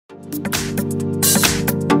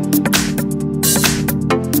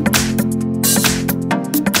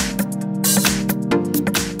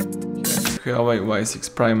Huawei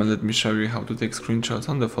Y6 Prime, and let me show you how to take screenshots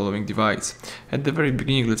on the following device. At the very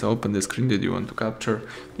beginning, let's open the screen that you want to capture.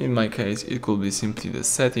 In my case, it could be simply the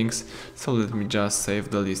settings, so let me just save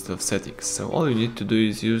the list of settings. So all you need to do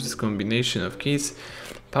is use this combination of keys,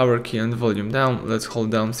 power key and volume down. Let's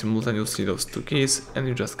hold down simultaneously those two keys and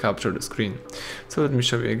you just capture the screen. So let me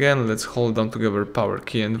show you again. Let's hold down together power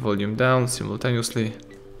key and volume down simultaneously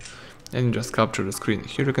and you just capture the screen.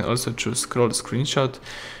 Here you can also choose scroll screenshot.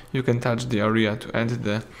 You can touch the area to end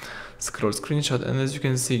the scroll screenshot, and as you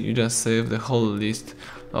can see, you just save the whole list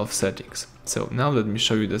of settings. So now let me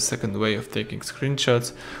show you the second way of taking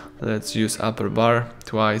screenshots. Let's use upper bar,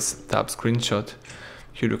 twice tap screenshot.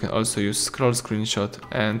 Here you can also use scroll screenshot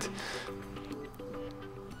and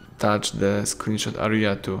touch the screenshot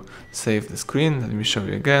area to save the screen. Let me show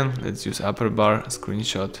you again. Let's use upper bar,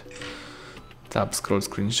 screenshot, tap scroll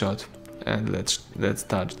screenshot, and let's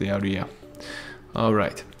touch the area.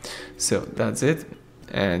 Alright, so that's it.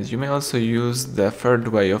 And you may also use the third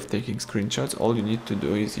way of taking screenshots. All you need to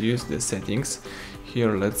do is use the settings.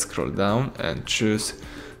 Here let's scroll down and choose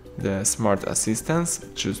the smart assistance,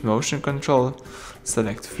 choose motion control,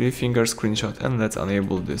 select 3-finger screenshot, and let's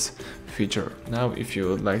enable this feature. Now if you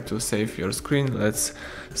would like to save your screen, let's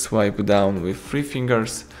swipe down with 3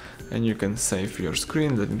 fingers and you can save your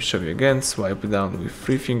screen. Let me show you again. Swipe down with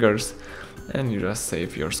 3 fingers and you just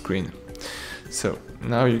save your screen. So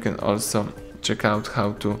now you can also check out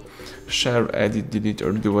how to share, edit, delete,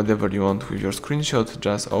 or do whatever you want with your screenshot.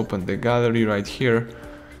 Just open the gallery right here.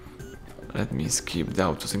 Let me skip the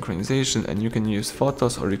auto synchronization, and you can use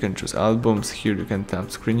photos or you can choose albums. Here you can tap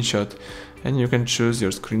screenshot and you can choose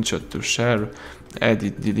your screenshot to share,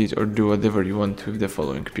 edit, delete, or do whatever you want with the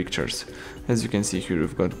following pictures. As you can see here,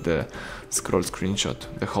 we've got the scroll screenshot,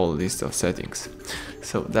 the whole list of settings.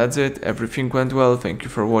 So that's it, everything went well, thank you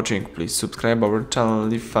for watching, please subscribe our channel,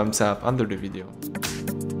 leave thumbs up under the video.